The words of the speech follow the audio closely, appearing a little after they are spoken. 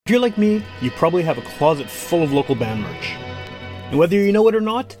you're like me, you probably have a closet full of local band merch. And whether you know it or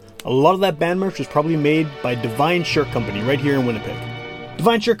not, a lot of that band merch is probably made by Divine Shirt Company right here in Winnipeg.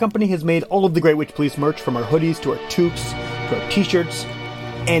 Divine Shirt Company has made all of the Great Witch Police merch, from our hoodies to our toques to our t-shirts.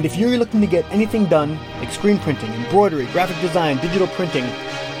 And if you're looking to get anything done, like screen printing, embroidery, graphic design, digital printing,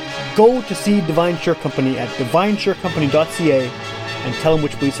 go to see Divine Shirt Company at divineshirtcompany.ca and tell them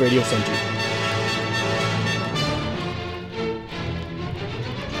Witch Police Radio sent you.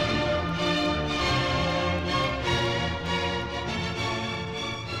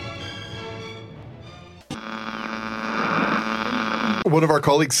 One of our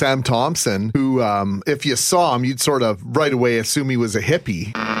colleagues, Sam Thompson, who, if you saw him, you'd sort of right away assume he was a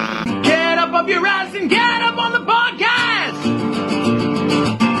hippie. Get up off your ass and get up on the podcast!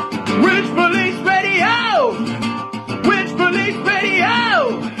 Witch Police Radio! Witch Police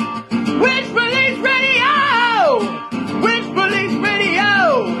Radio! Witch Police Radio! Witch Police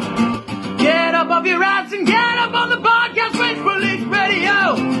Radio! Get up off your ass and get up on the podcast! Witch Police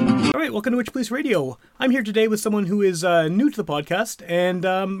Radio! Alright, welcome to Witch Police Radio. I'm here today with someone who is new to the podcast and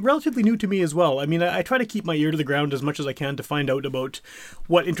relatively new to me as well. I mean, I try to keep my ear to the ground as much as I can to find out about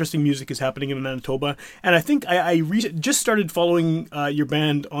what interesting music is happening in Manitoba. And I think I just started following your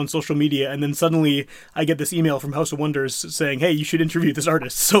band on social media, and then suddenly I get this email from House of Wonders saying, hey, you should interview this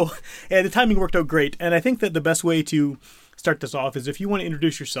artist. So the timing worked out great. And I think that the best way to start this off is if you want to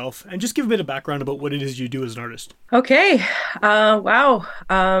introduce yourself and just give a bit of background about what it is you do as an artist. Okay. Wow.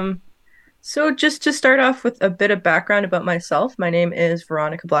 So just to start off with a bit of background about myself, my name is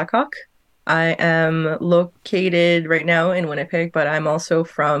Veronica Blackhawk. I am located right now in Winnipeg, but I'm also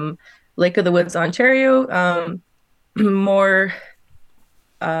from Lake of the Woods, Ontario. The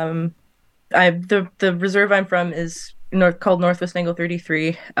reserve I'm from is called Northwest Angle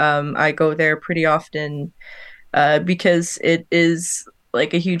 33. I go there pretty often because it is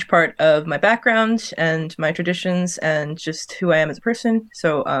like a huge part of my background and my traditions and just who I am as a person.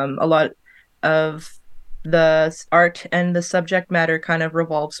 So a lot of the art and the subject matter kind of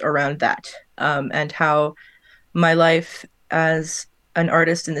revolves around that, and how my life as an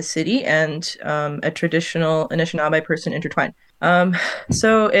artist in the city and a traditional Anishinaabe person intertwine.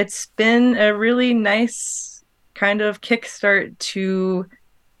 So it's been a really nice kind of kickstart to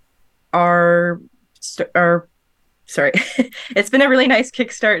it's been a really nice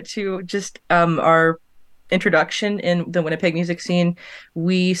kickstart to just our introduction in the Winnipeg music scene.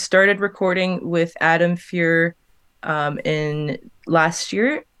 We started recording with Adam Fear in last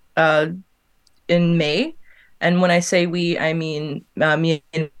year in May. And when I say we, I mean me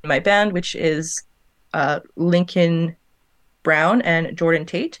and my band, which is Lincoln Brown and Jordan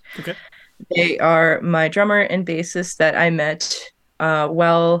Tate. Okay. They are my drummer and bassist that I met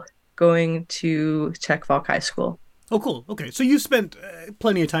while going to Tech Volk High School. Oh, cool. Okay, so you spent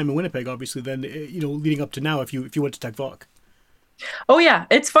plenty of time in Winnipeg, obviously, then, leading up to now, if you went to Tech Volk. Oh, yeah.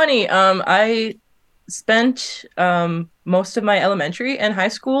 It's funny. I spent most of my elementary and high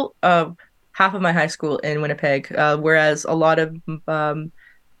school, half of my high school in Winnipeg, whereas a lot of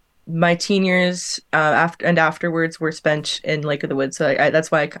my teen years afterwards were spent in Lake of the Woods. So that's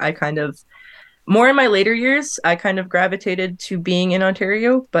why I kind of, more in my later years, I kind of gravitated to being in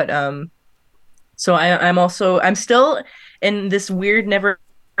Ontario, but so I'm still in this weird,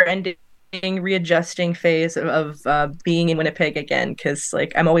 never-ending readjusting phase of being in Winnipeg again, because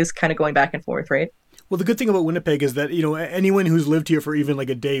like I'm always kind of going back and forth, right? Well, the good thing about Winnipeg is that anyone who's lived here for even like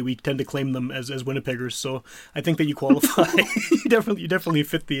a day, we tend to claim them as Winnipeggers. So I think that you qualify. you definitely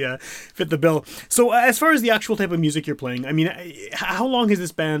fit the bill. So as far as the actual type of music you're playing, I mean, how long has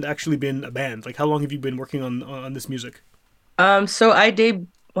this band actually been a band? Like, how long have you been working on this music? So I don't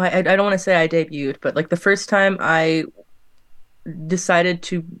want to say I debuted, but like the first time I decided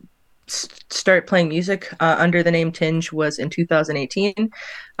to start playing music under the name Tinge was in 2018.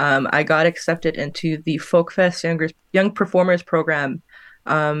 I got accepted into the Folkfest Young Performers program,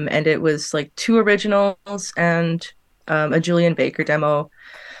 and it was like 2 originals and a Julian Baker demo.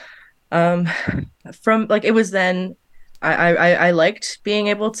 From like it was then I liked being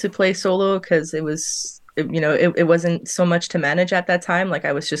able to play solo because it was. It wasn't so much to manage at that time. Like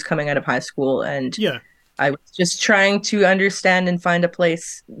I was just coming out of high school and I was just trying to understand and find a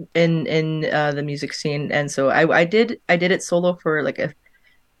place in the music scene. And so I did it solo for like a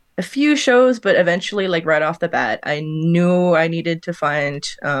few shows, but eventually like right off the bat, I knew I needed to find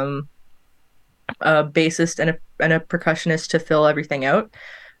a bassist and a percussionist to fill everything out.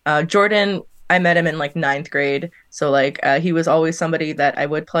 Jordan, I met him in like 9th grade. So like he was always somebody that I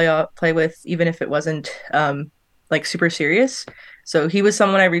would play with, even if it wasn't like super serious. So he was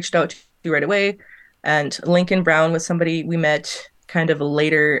someone I reached out to right away. And Lincoln Brown was somebody we met kind of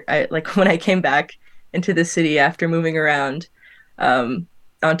later, like when I came back into the city after moving around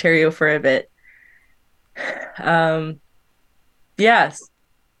Ontario for a bit. Yes.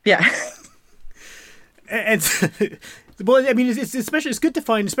 Yeah. And well, I mean, it's especially, it's good to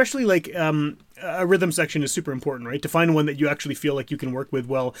find, especially like a rhythm section is super important, right? To find one that you actually feel like you can work with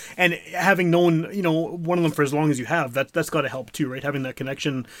well, and having known, you know, one of them for as long as you have, that's got to help too, right? Having that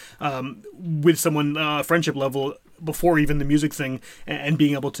connection with someone, friendship level, before even the music thing, and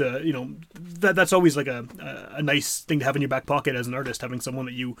being able to, you know, that's always like a nice thing to have in your back pocket as an artist, having someone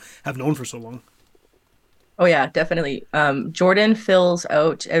that you have known for so long. Oh yeah, definitely. Jordan fills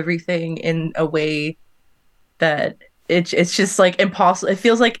out everything in a way that it's just like impossible. It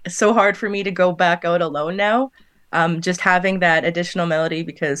feels like so hard for me to go back out alone now. Just having that additional melody,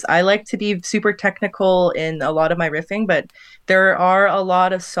 because I like to be super technical in a lot of my riffing, but there are a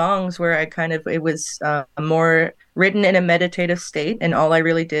lot of songs where it was more written in a meditative state, and all I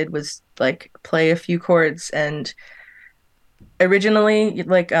really did was like play a few chords. And originally,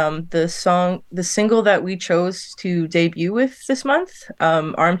 like the single that we chose to debut with this month,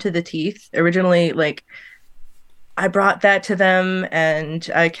 Armed to the Teeth, originally, like I brought that to them, and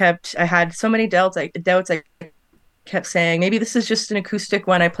I had so many doubts. I kept saying, maybe this is just an acoustic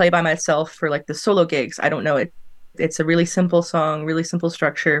one I play by myself for like the solo gigs. I don't know. It's a really simple song, really simple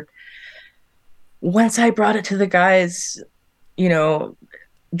structure. Once I brought it to the guys, you know,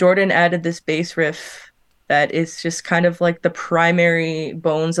 Jordan added this bass riff that is just kind of like the primary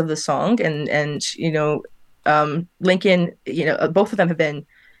bones of the song. And you know, Lincoln, you know, both of them have been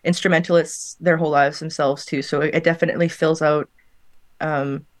instrumentalists their whole lives themselves too. So it definitely fills out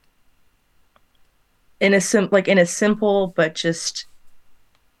in a simple but just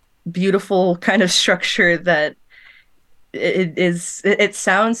beautiful kind of structure that it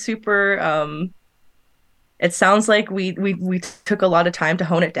sounds super it sounds like we took a lot of time to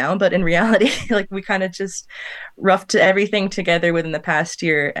hone it down, but in reality, like we kind of just roughed everything together within the past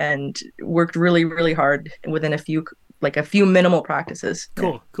year and worked really, really hard within a few minimal practices.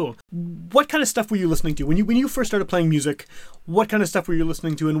 Cool. What kind of stuff were you listening to when you first started playing music? What kind of stuff were you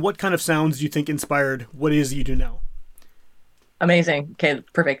listening to, and what kind of sounds do you think inspired what it is that you do now? Amazing. Okay,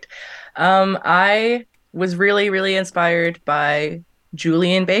 perfect. I was really, really inspired by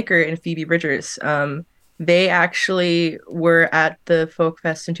Julian Baker and Phoebe Bridgers. They actually were at the Folk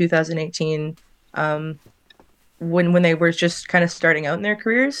Fest in 2018 when they were just kind of starting out in their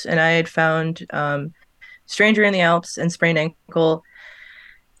careers, and I had found Stranger in the Alps and Sprained Ankle,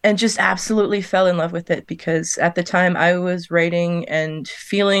 and just absolutely fell in love with it, because at the time I was writing and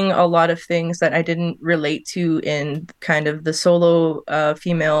feeling a lot of things that I didn't relate to in kind of the solo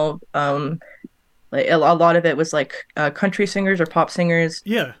female. Like a lot of it was like country singers or pop singers.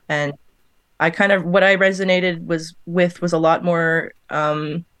 Yeah. And what I resonated with was a lot more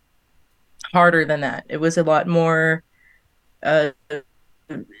harder than that. It was a lot more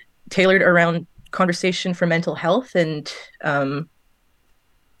tailored around conversation for mental health and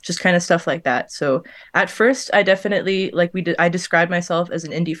just kind of stuff like that. So at first I definitely, I described myself as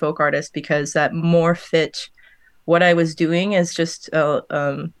an indie folk artist because that more fit what I was doing as just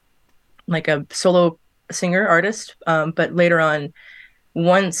like a solo singer artist. But later on,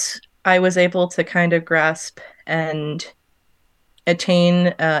 once I was able to kind of grasp and attain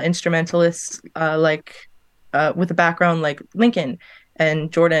instrumentalists with a background like Lincoln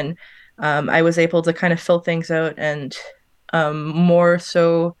and Jordan, I was able to kind of fill things out and more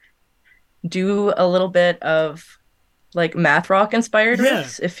so do a little bit of like math rock inspired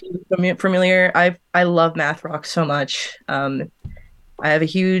riffs. If you're familiar, I love math rock so much. I have a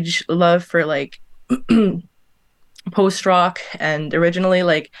huge love for like post rock, and originally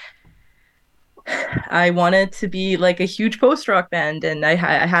like I wanted to be like a huge post rock band, and I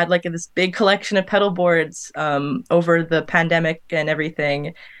had like this big collection of pedal boards over the pandemic and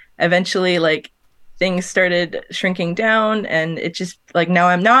everything. Eventually, like things started shrinking down, and it just like now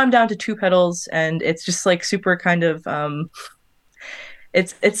I'm down to 2 pedals, and it's just like super kind of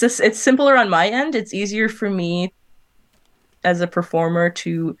it's simpler on my end. It's easier for me as a performer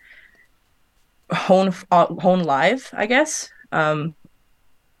to hone live, I guess. But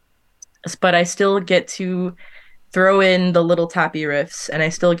I still get to throw in the little tappy riffs, and I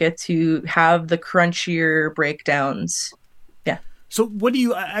still get to have the crunchier breakdowns. Yeah. So what do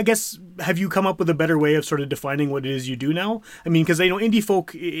you, I guess, have you come up with a better way of sort of defining what it is you do now? I mean, because, indie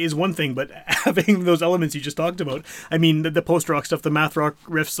folk is one thing, but having those elements you just talked about, I mean, the post-rock stuff, the math rock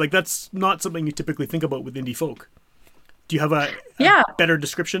riffs, like that's not something you typically think about with indie folk. Do you have a better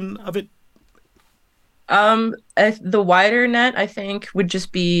description of it? The wider net, I think, would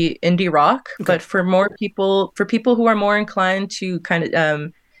just be indie rock. Okay. But for people who are more inclined to kind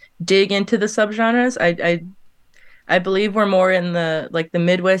of dig into the subgenres, I believe we're more in the like the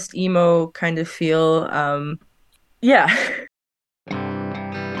Midwest emo kind of feel. Yeah.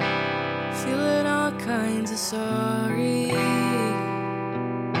 Feeling all kinds of sorry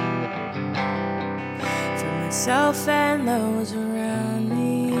for myself and those around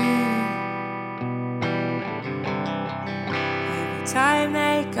me. Every time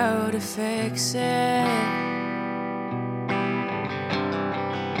they go to fix it,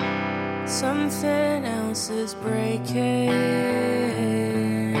 something else is breaking.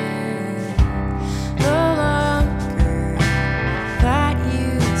 No longer that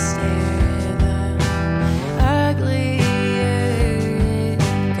you stare, the uglier it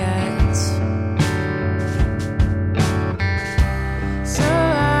gets. So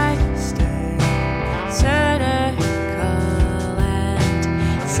I stay cynical and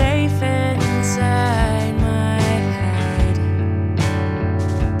safe inside my head.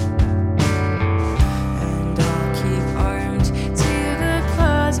 And I'll keep armed to the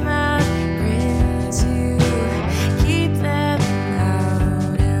closed mouth grin to keep them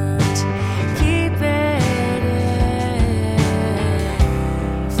out and keep it in.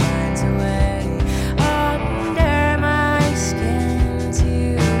 Find a way under my skin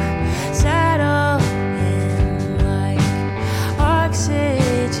to settle in like oxygen.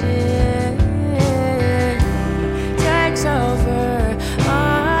 Takes over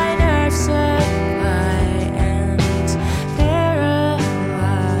my nerve supply and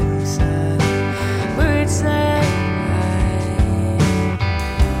paralyze the words that I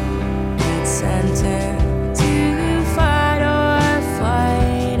get sent in to fight or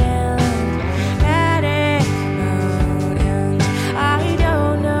flight and panic mode, and I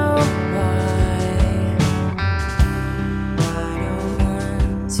don't know why. I don't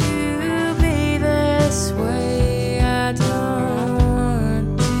want to be this way. I don't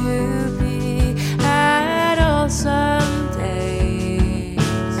want to be at all some days.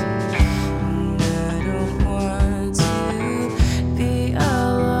 And I don't want to be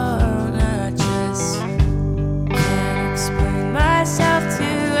alone. I just can't explain myself to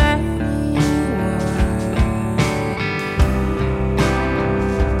anyone.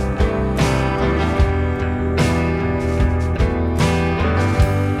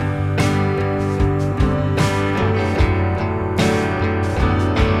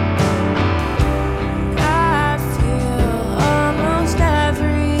 I feel almost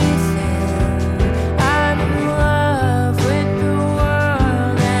everything. I'm in love with the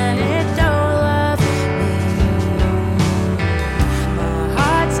world and it don't love me. My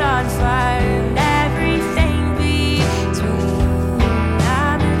heart's on fire and everything between.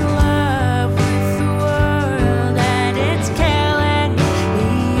 I'm in love with the world and it's killing me.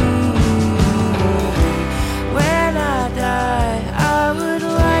 When I die, I would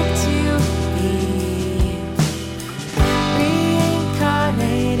like to be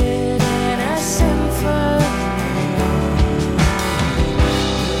reincarnated in a symphony.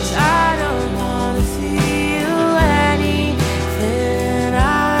 'Cause I don't wanna feel anything.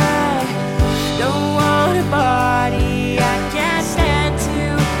 I don't want a body I can't stand to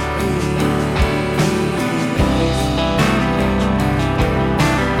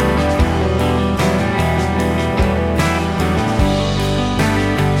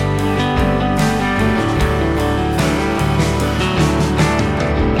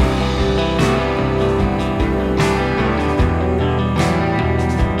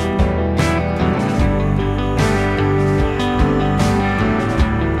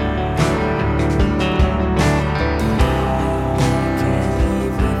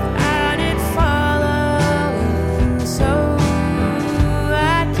without it following. So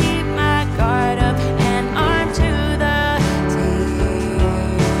I keep my guard up and armed to the teeth.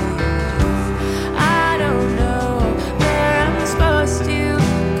 I don't know where I'm supposed to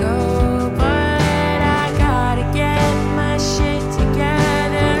go, but I gotta get my shit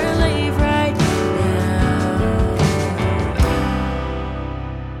together and leave right now.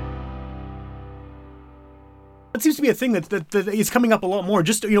 That seems to be a thing that is coming up a lot more.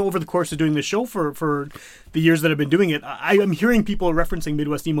 Just over the course of doing this show for the years that I've been doing it, I'm hearing people referencing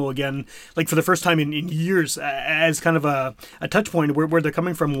Midwest emo again, like for the first time in years, as kind of a touch point where they're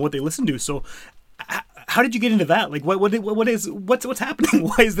coming from and what they listen to. So, how did you get into that? Like, what's happening?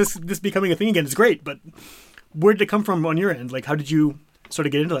 Why is this becoming a thing again? It's great, but where did it come from on your end? Like, how did you sort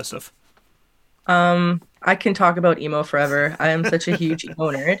of get into that stuff? I can talk about emo forever. I am such a huge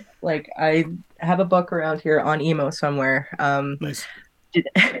emo nerd. Like, I have a book around here on emo somewhere. Nice.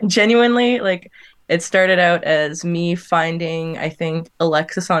 Genuinely, like, it started out as me finding, I think,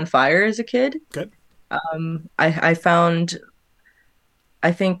 Alexis on Fire as a kid. Okay. I found,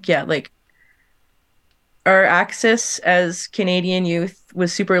 I think, yeah, like our access as Canadian youth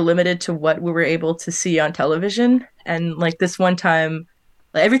was super limited to what we were able to see on television. And like this one time,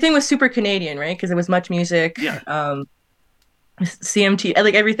 like, everything was super Canadian, right? Because it was Much Music, CMT,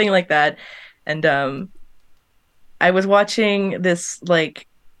 like everything like that. And I was watching this like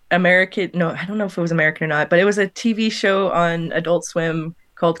American, no, I don't know if it was American or not, but it was a TV show on Adult Swim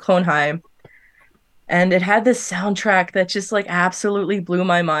called Clone High. And it had this soundtrack that just like absolutely blew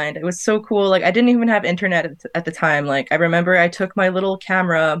my mind. It was so cool. Like I didn't even have internet at the time. Like I remember I took my little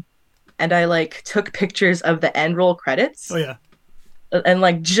camera and I like took pictures of the end roll credits. Oh yeah. And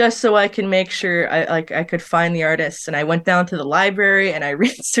like just so I can make sure I could find the artists. And I went down to the library and I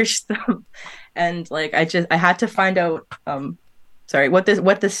researched them. And like I had to find out what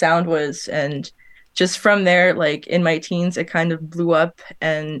the sound was. And just from there, like in my teens, it kind of blew up.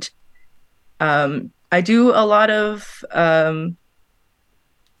 And I do a lot of sorry,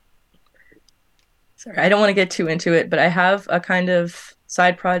 I don't want to get too into it, but I have a kind of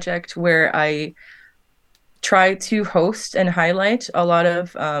side project where I try to host and highlight a lot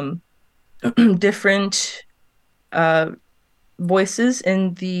of different voices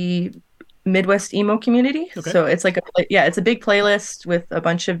in the Midwest emo community. Okay. So it's like it's a big playlist with a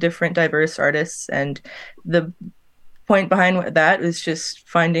bunch of different diverse artists, and the point behind that is just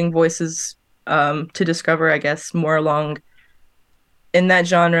finding voices to discover, I guess, more along in that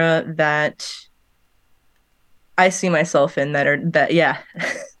genre that I see myself in I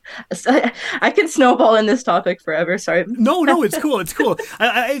can snowball in this topic forever. Sorry. No, it's cool. It's cool.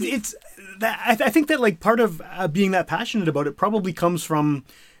 I think that like part of being that passionate about it probably comes from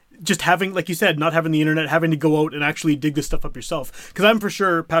just having, like you said, not having the internet, having to go out and actually dig this stuff up yourself. Because I'm for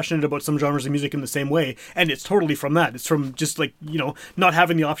sure passionate about some genres of music in the same way, and it's totally from that. It's from just like, not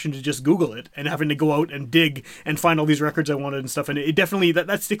having the option to just Google it and having to go out and dig and find all these records I wanted and stuff. And it definitely,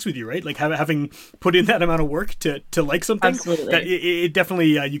 that sticks with you, right? Like having put in that amount of work to like something. Absolutely. That it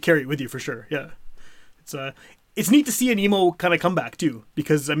definitely, you carry it with you for sure. Yeah. It's neat to see an emo kind of come back too,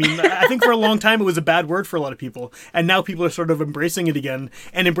 because I mean, I think for a long time it was a bad word for a lot of people, and now people are sort of embracing it again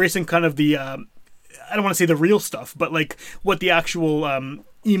and embracing kind of the, I don't want to say the real stuff, but like what the actual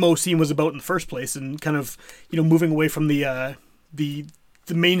emo scene was about in the first place, and kind of moving away from the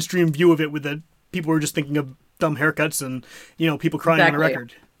mainstream view of it, with the people who were just thinking of dumb haircuts and people crying on a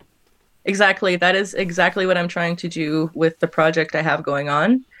record. Exactly, that is exactly what I'm trying to do with the project I have going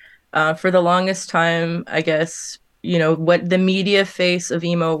on. For the longest time, I guess, what the media face of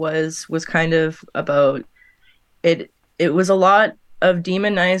emo was kind of about it. It was a lot of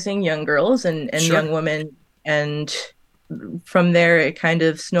demonizing young girls and Sure. young women. And from there, it kind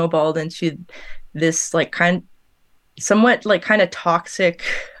of snowballed into this like somewhat like kind of toxic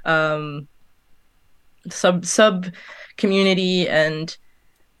sub community. And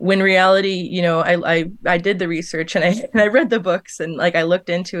when reality, I did the research and I read the books and like I looked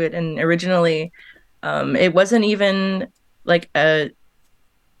into it, and originally it wasn't even like a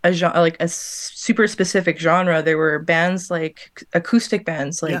genre, like a super specific genre. There were bands like acoustic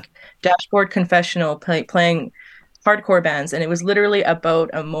bands like Dashboard Confessional playing hardcore bands, and it was literally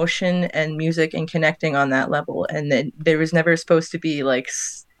about emotion and music and connecting on that level. And then there was never supposed to be like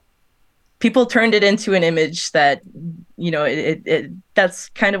people turned it into an image that, that's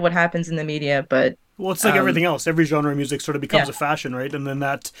kind of what happens in the media. But well, it's like everything else. Every genre of music sort of becomes a fashion, right? And then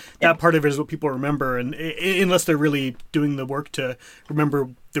that part of it is what people remember, and unless they're really doing the work to remember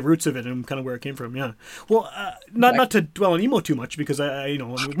the roots of it and kind of where it came from. Yeah. Well, not to dwell on emo too much, because we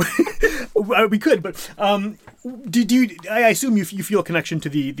could, but do you? I assume you feel a connection to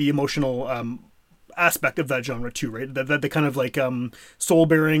the emotional aspect of that genre too, right? That the kind of like soul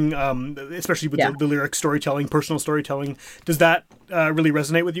bearing, especially with the lyric storytelling, personal storytelling. Does that really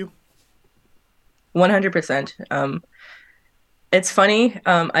resonate with you? 100%. It's funny.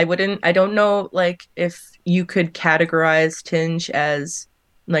 I don't know like if you could categorize Tinge as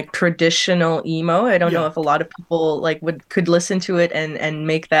like traditional emo. I don't know if a lot of people like could listen to it and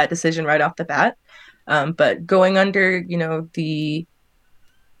make that decision right off the bat. But going under, the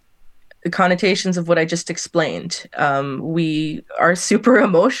connotations of what I just explained, we are super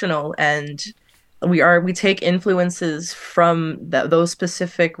emotional, and we take influences from those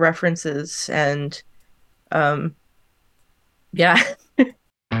specific references, and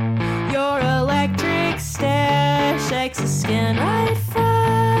Your electric stare shakes the skin right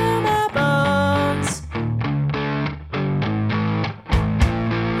from my bones.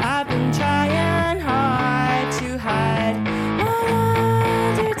 I've been trying hard to hide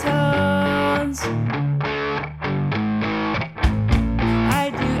my undertones.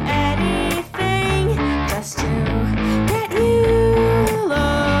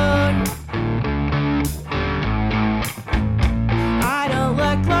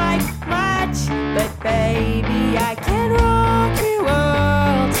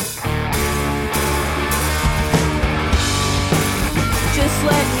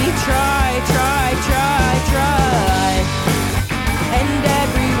 me try. And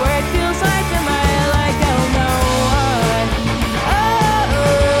every word feels like a mile. I don't know what. Oh,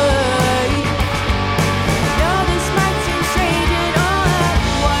 no, this might seem strange and all at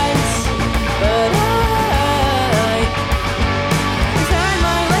once, but I've had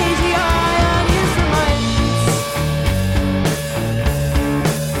my lazy eye on you for months.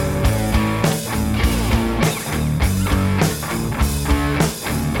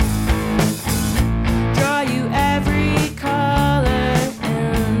 Draw you every color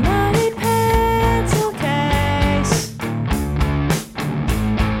in a knotted pencil case,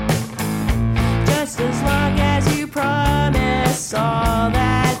 just as long as you promise all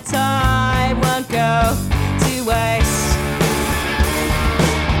that time won't go to waste.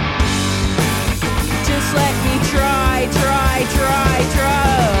 Just let me try.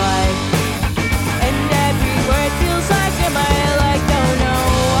 And every word feels like a mile. I don't know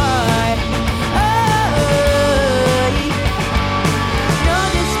why. Oh, no,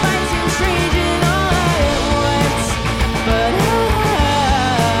 this might seem strange and all at once, but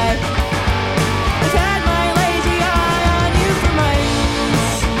I've had my lazy eye on you for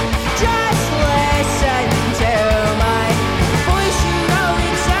months. Just listen to my voice, you know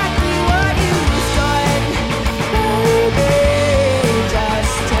exactly what you've done. Baby,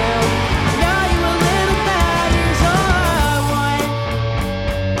 just to know you a little better is all I want.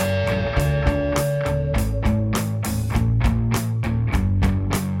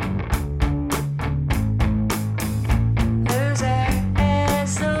 Loser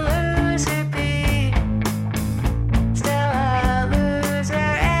is the loser beat. Still a loser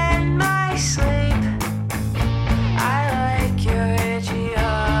in my sleep. I like your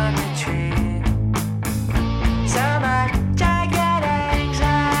geometry so much. I get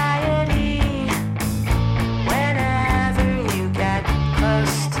anxiety whenever you get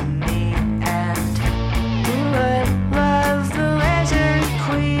close to me, and you would love the lizard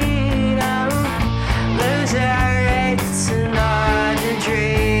queen. Oh, loser, it's not a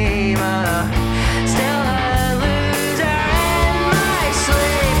dream. Still a loser in my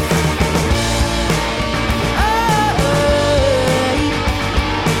sleep. Oh,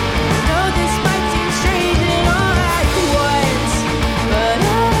 no, this might seem strange and all at once, but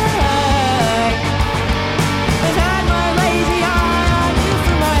I've had my lazy eye on you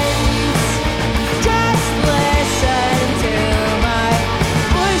for months. Just listen to my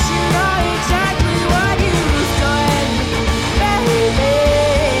voice, you know exactly what you've done. Baby,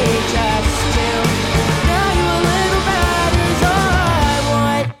 just to know you a little better is all I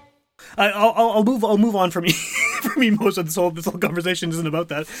want. I'll move on from me. For me, most of this whole conversation isn't about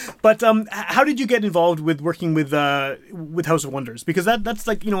that. But how did you get involved with working with House of Wonders? Because that's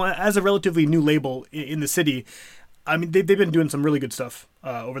like, as a relatively new label in the city. I mean, they've been doing some really good stuff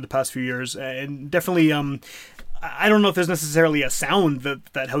over the past few years, and definitely. I don't know if there's necessarily a sound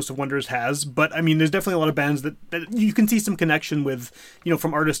that House of Wonders has, but I mean, there's definitely a lot of bands that you can see some connection with,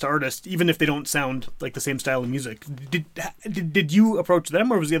 from artist to artist, even if they don't sound like the same style of music. Did you approach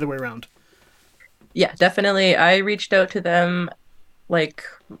them, or was it the other way around? Yeah, definitely. I reached out to them like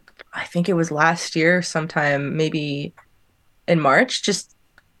I think it was last year sometime, maybe in March. Just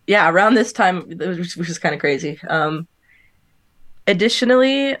yeah, around this time, which is kind of crazy.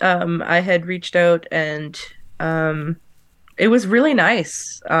 Additionally, I had reached out and it was really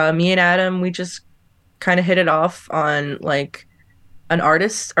nice. Me and Adam, we just kind of hit it off on like an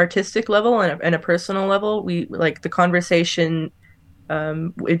artistic level and a personal level. We like the conversation.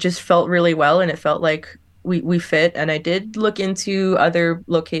 It just felt really well, and it felt like we fit. And I did look into other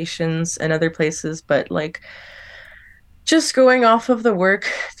locations and other places, but like just going off of the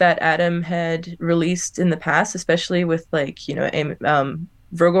work that Adam had released in the past, especially with like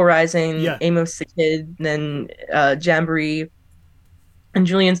Virgo Rising, Yeah. Amos the Kid, then Jamboree, and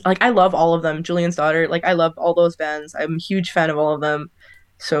Julian's. Like I love all of them. Julian's Daughter, like I love all those bands. I'm a huge fan of all of them.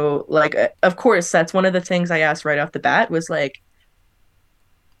 So like, of course, that's one of the things I asked right off the bat was like,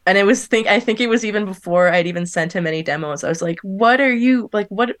 and I think it was even before I'd even sent him any demos. I was like, what are you like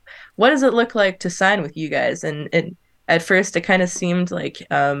what does it look like to sign with you guys? And at first it kind of seemed like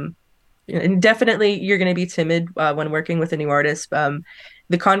and definitely you're going to be timid when working with a new artist.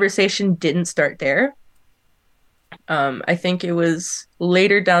 The conversation didn't start there. I think it was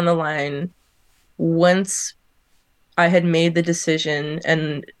later down the line once I had made the decision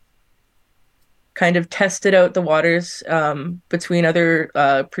and kind of tested out the waters between other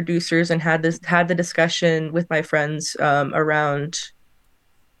producers and had the discussion with my friends around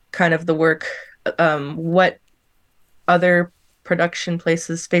kind of the work, what other production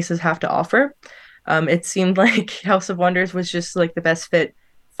spaces have to offer. It seemed like House of Wonders was just like the best fit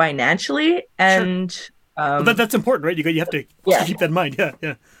financially and but that's important, right? You have to keep that in mind.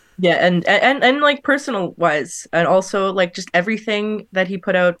 Yeah, and like personal wise, and also like just everything that he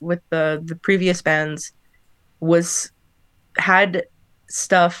put out with the previous bands was had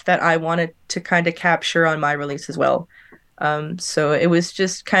stuff that I wanted to kind of capture on my release as well. So it was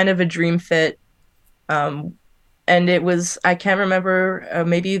just kind of a dream fit. And it was, I can't remember,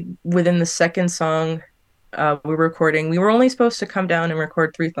 maybe within the second song we were recording, we were only supposed to come down and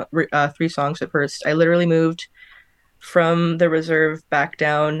record three songs at first. I literally moved from the reserve back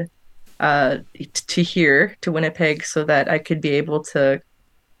down to here, to Winnipeg, so that I could be able to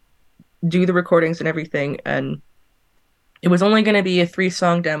do the recordings and everything. And it was only going to be a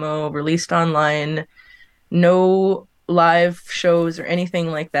 3-song demo released online, no live shows or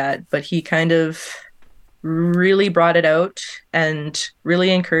anything like that. But he kind of really brought it out and really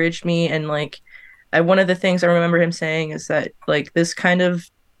encouraged me. And like, one of the things I remember him saying is that like this kind of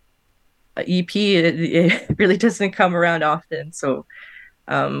EP, it really doesn't come around often. So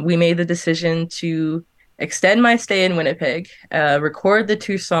we made the decision to extend my stay in Winnipeg, record the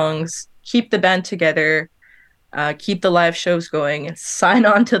 2 songs, keep the band together, keep the live shows going, and sign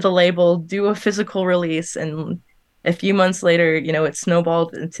on to the label, do a physical release. And a few months later, you know, it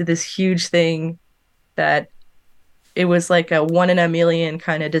snowballed into this huge thing that it was like a 1 in a million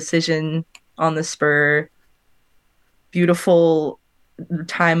kind of decision on the spur. Beautiful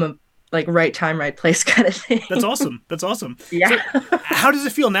time of like right time, right place kind of thing. That's awesome. That's awesome. Yeah. So how does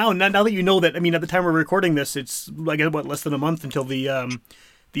it feel now that you know that, I mean, at the time we're recording this, it's like, what, less than a month until the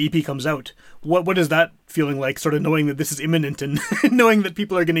EP comes out. What is that feeling like, sort of knowing that this is imminent and knowing that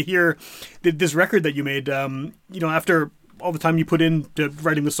people are going to hear this record that you made, you know, after all the time you put into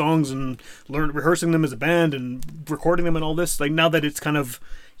writing the songs and rehearsing them as a band and recording them and all this, like now that it's kind of,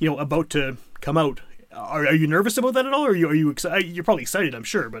 you know, about to come out, are you nervous about that at all? Or are you excited? You're probably excited, I'm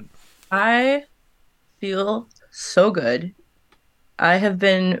sure, but I feel so good. I have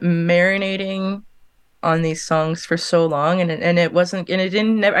been marinating on these songs for so long, and it wasn't, and it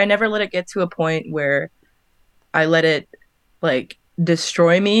didn't, I never let it get to a point where I let it like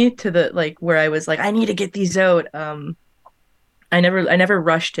destroy me to the, like, where I was like, I need to get these out. I never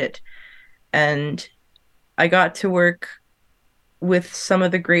rushed it. And I got to work with some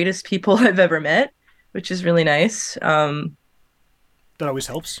of the greatest people I've ever met, which is really nice. That always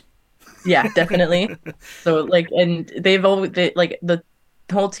helps. Yeah, definitely. So like, and like the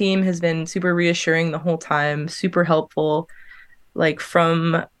whole team has been super reassuring the whole time, super helpful. Like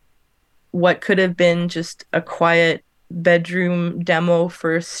from what could have been just a quiet bedroom demo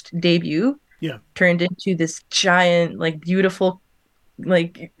first debut, turned into this giant, like beautiful,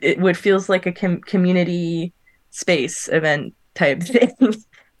 like what feels like a community space event type thing.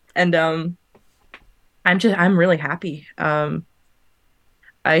 And I'm really happy.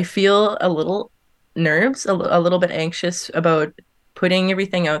 I feel a little nerves, a little bit anxious about putting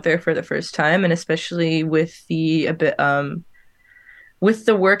everything out there for the first time, and especially with the with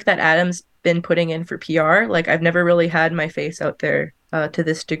the work that Adam's been putting in for PR. Like I've never really had my face out there to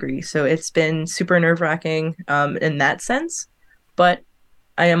this degree, so it's been super nerve-wracking in that sense. But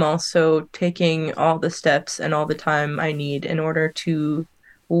I am also taking all the steps and all the time I need in order to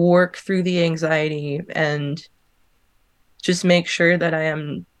work through the anxiety and just make sure that I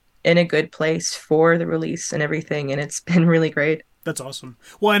am in a good place for the release and everything. And it's been really great. That's awesome.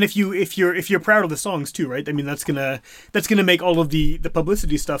 Well, and if you're proud of the songs too, right? I mean, that's gonna make all of the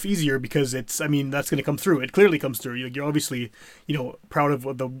publicity stuff easier, because it's, I mean, that's gonna come through. It clearly comes through. You're obviously, you know, proud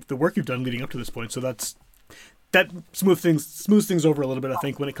of the work you've done leading up to this point. So that smooths things over a little bit, I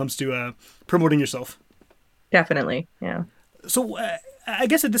think, when it comes to promoting yourself. Definitely, yeah. So I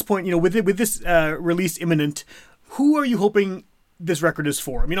guess at this point, you know, with this release imminent, who are you hoping this record is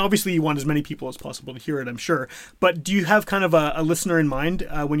for? I mean, obviously you want as many people as possible to hear it, I'm sure. But do you have kind of a listener in mind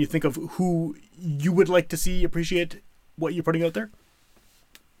when you think of who you would like to see appreciate what you're putting out there?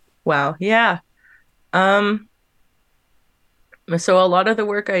 Wow, yeah. So a lot of the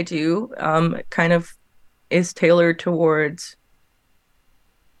work I do kind of is tailored towards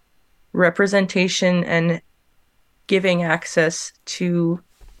representation and giving access to,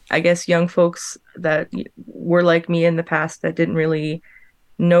 I guess, young folks that were like me in the past that didn't really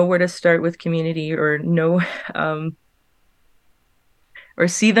know where to start with community or know or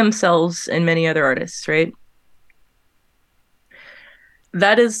see themselves in many other artists, right?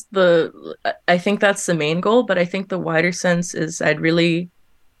 That is I think that's the main goal, but I think the wider sense is I'd really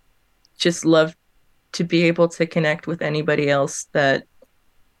just love to be able to connect with anybody else that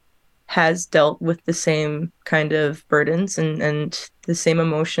has dealt with the same kind of burdens and the same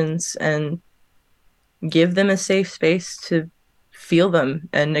emotions, and give them a safe space to feel them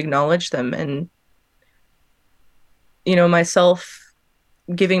and acknowledge them, and you know, myself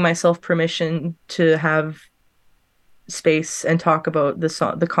giving myself permission to have space and talk about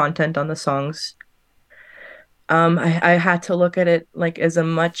the content on the songs. I had to look at it like as a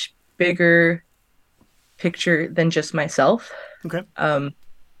much bigger picture than just myself. Okay.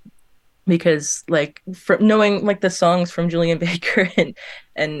 Because like from knowing like the songs from Julian Baker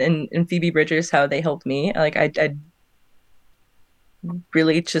and Phoebe Bridgers, how they helped me, like I'd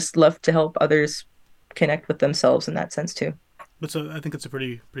really just love to help others connect with themselves in that sense too. I think it's a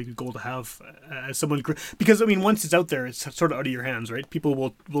pretty good goal to have as someone, because I mean, once it's out there, it's sort of out of your hands, right? People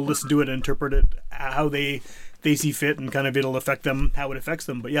will listen to it and interpret it how they see fit, and kind of it'll affect them how it affects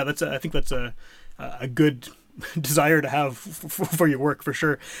them. But yeah, I think that's a good desire to have for your work, for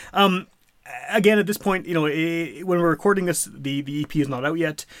sure. Again, at this point, you know, when we're recording this, the EP is not out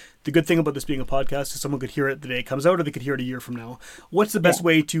yet. The good thing about this being a podcast is someone could hear it the day it comes out, or they could hear it a year from now. What's the best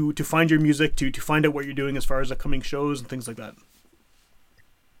way to find your music, to find out what you're doing as far as upcoming shows and things like that?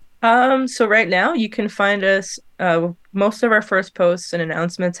 So right now you can find us, most of our first posts and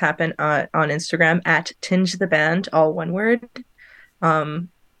announcements happen on Instagram at Tinge the Band, all one word.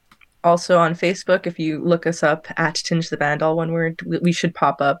 Also on Facebook, if you look us up at Tinge the Band, all one word, we should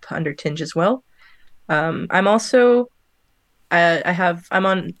pop up under Tinge as well. I'm also, I'm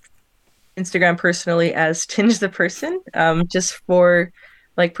on Instagram personally as Tinge the Person, just for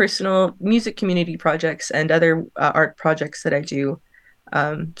like personal music community projects and other art projects that I do.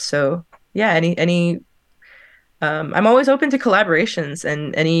 So yeah, I'm always open to collaborations,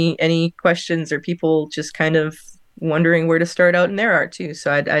 and any questions or people just kind of wondering where to start out in their art too.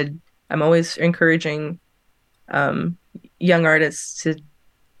 So I'm always encouraging young artists to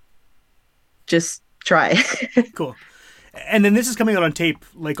just try. Cool. And then this is coming out on tape,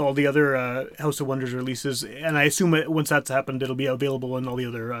 like all the other House of Wonders releases. And I assume once that's happened, it'll be available in all the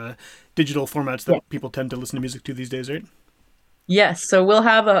other digital formats that people tend to listen to music to these days, right? Yes. So we'll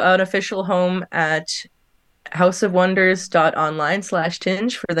have an official home at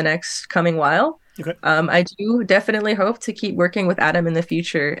houseofwonders.online/tinge for the next coming while. Okay. I do definitely hope to keep working with Adam in the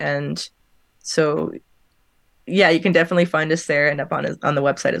future. And so, yeah, you can definitely find us there and up on the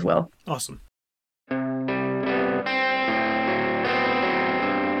website as well. Awesome.